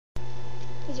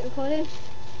Is it recording?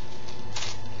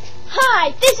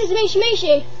 Hi, this is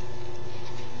Moosheemooshee.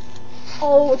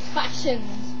 Old fashioned.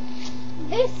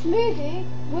 This movie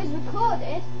was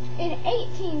recorded in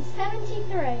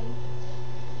 1873.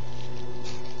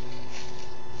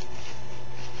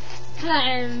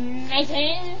 Hello,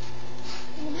 matey.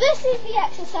 This is the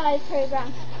exercise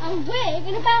program, and we're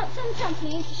going to bounce on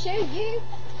trampoline to show you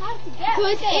how to get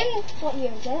fit. What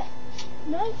year is it?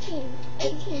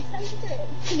 1873.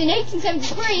 Because in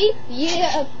 1873, the year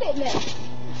of fitness.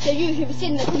 So you should be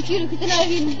sitting at the computer because they're not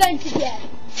even invented yet.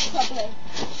 Probably.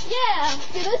 Yeah.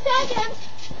 Do the star jump.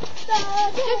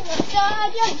 Star jump.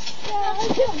 Star jump. Star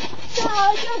jump.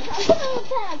 Star jump. Control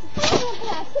pads. Control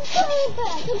pads. Control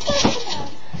pads. Control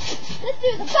pads. Let's do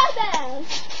the back bend.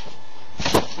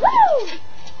 Woo!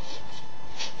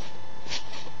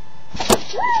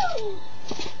 Woo!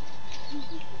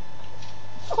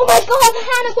 Oh my God,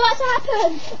 Hannah, what's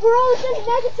happened? We're all just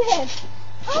negative.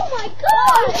 Oh my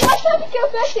God! I have to go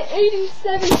back to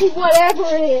 1870,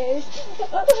 whatever it is.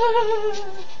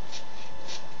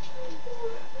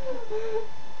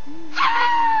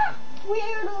 Ah!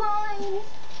 Weird lines.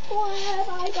 Why have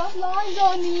I got lines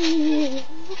on me?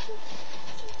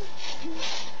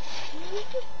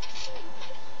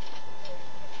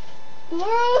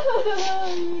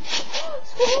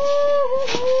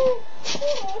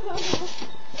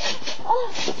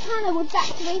 Oh, Hannah, we're back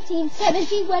to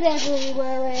 1870, whatever we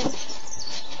were in.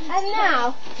 And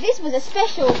now, this was a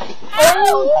special old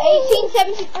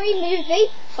 1873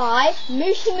 movie by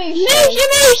Moosheemooshee.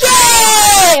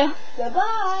 Moosheemooshee!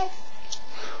 Goodbye!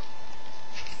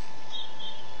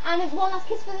 And one last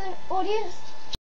kiss for the audience.